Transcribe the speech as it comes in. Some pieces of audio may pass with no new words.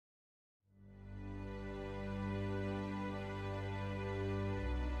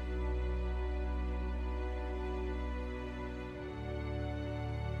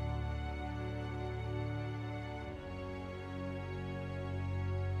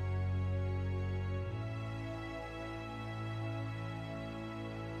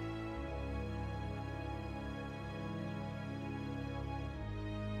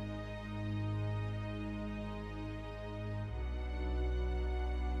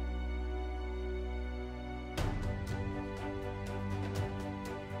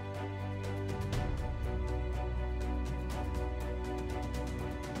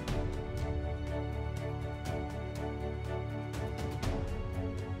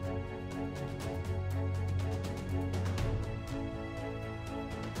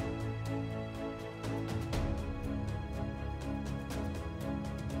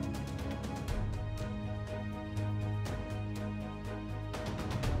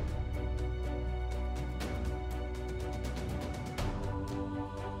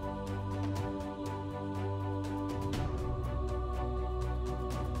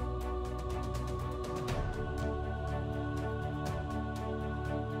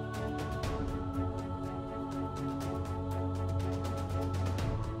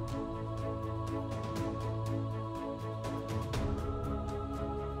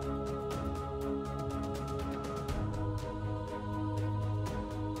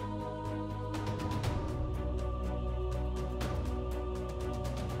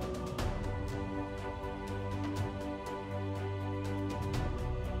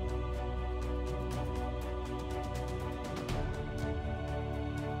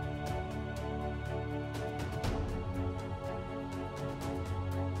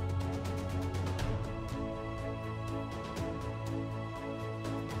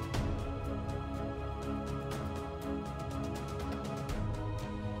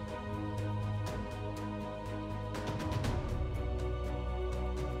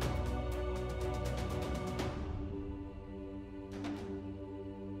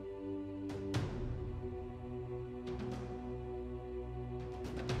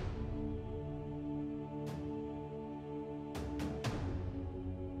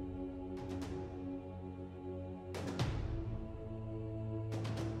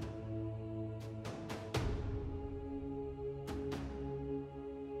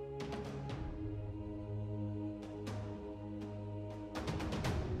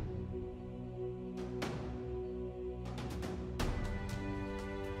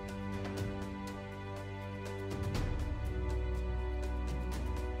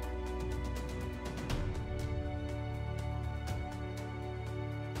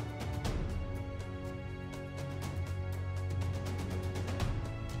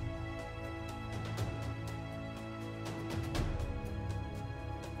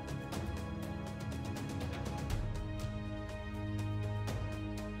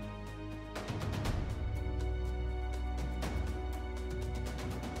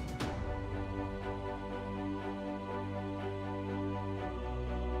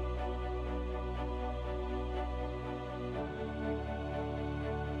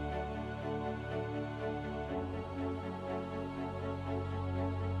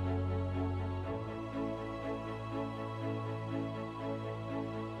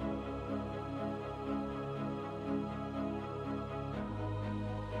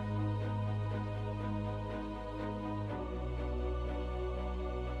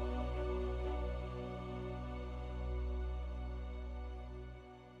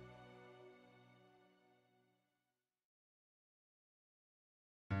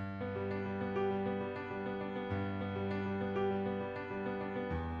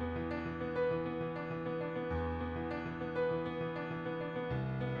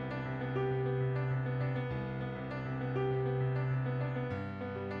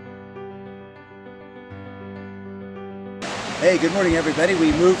Hey, good morning everybody.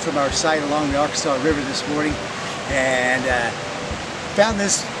 We moved from our site along the Arkansas River this morning and found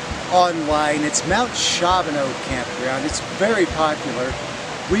this online. It's Mount Shavano Campground. It's very popular.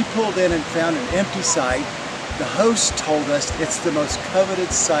 We pulled in and found an empty site. The host told us it's the most coveted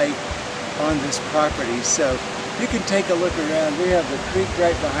site on this property. So you can take a look around. We have the creek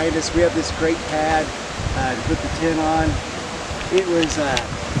right behind us. We have this great pad to put the tent on. It was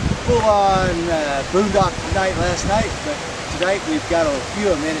full-on boondock night last night, but tonight we've got a few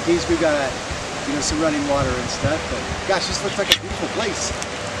amenities. We've got some running water and stuff. But gosh, this looks like a beautiful place.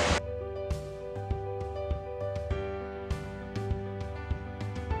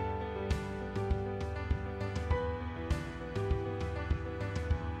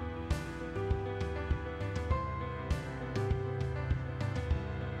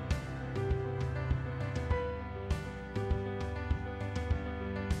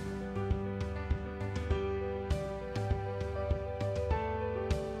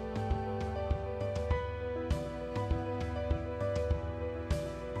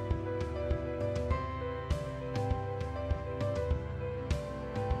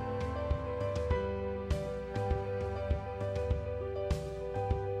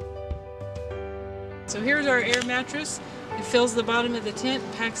 So here's our air mattress. It fills the bottom of the tent,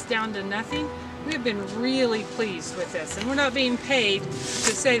 packs down to nothing. We've been really pleased with this, and we're not being paid to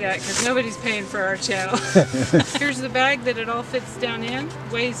say that because nobody's paying for our channel. Here's the bag that it all fits down in.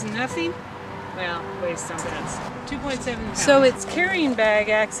 Weighs nothing. Well, weighs some pounds. 2.7 pounds. So its carrying bag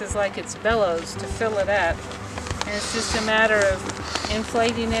acts as like its bellows to fill it up, and it's just a matter of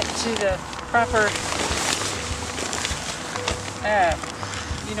inflating it to the proper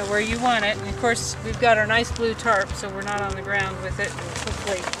where you want it. And of course we've got our nice blue tarp, so we're not on the ground with it and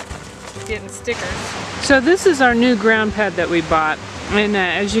hopefully getting stickers. So this is our new ground pad that we bought, and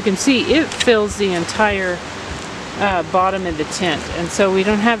as you can see, it fills the entire bottom of the tent, and so we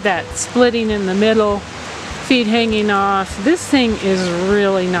don't have that splitting in the middle, feet hanging off. This thing is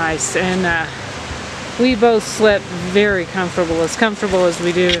really nice, and we both slept very comfortable as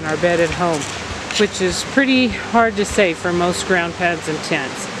we do in our bed at home, which is pretty hard to say for most ground pads and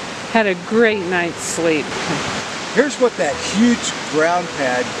tents. Had a great night's sleep. Here's what that huge ground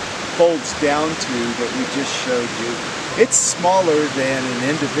pad folds down to that we just showed you. It's smaller than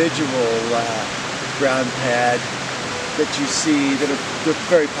an individual ground pad that you see that are the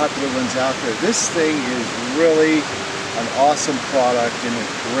very popular ones out there. This thing is really an awesome product and a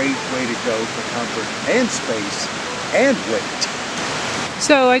great way to go for comfort and space and weight.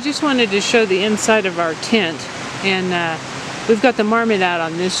 So I just wanted to show the inside of our tent, and we've got the Marmot out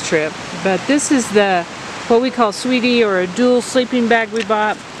on this trip, but this is what we call Sweetie, or a dual sleeping bag we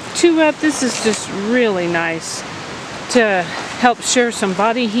bought. 2 up. This is just really nice to help share some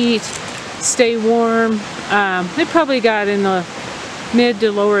body heat, stay warm. It probably got in the mid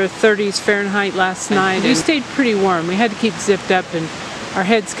to lower 30s Fahrenheit last night. We stayed pretty warm. We had to keep zipped up and our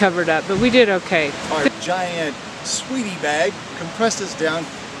heads covered up, but we did okay. Our giant Sweetie bag compresses down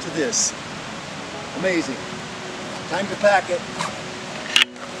to this. Amazing. Time to pack it.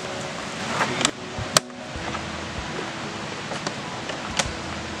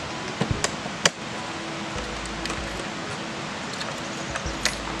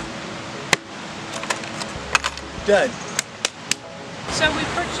 Done. So we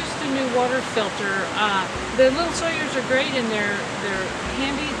purchased a new water filter. The little Sawyers are great and they're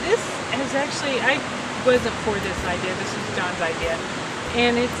handy. This has actually, I wasn't for this idea, this was John's idea,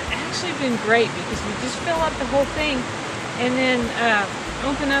 and it's actually been great because we just fill up the whole thing and then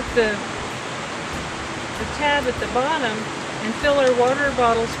open up the tab at the bottom and fill our water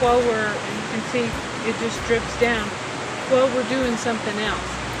bottles while and you can see it just drips down while we're doing something else.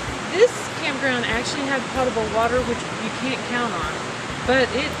 This campground actually had potable water, which you can't count on, but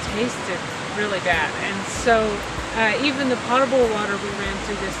it tasted really bad, and so even the potable water we ran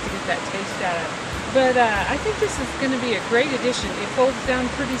through this to get that taste out of it. But I think this is going to be a great addition. It folds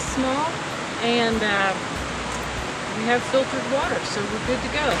down pretty small, and we have filtered water, so we're good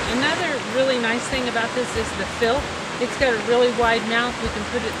to go. Another really nice thing about this is the fill. It's got a really wide mouth. We can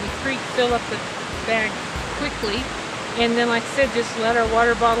put it in the creek, fill up the bag quickly, and then, like I said, just let our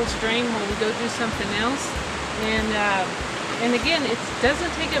water bottles drain while we go do something else. And again, it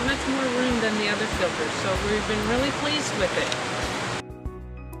doesn't take up much more room than the other filters, so we've been really pleased with it.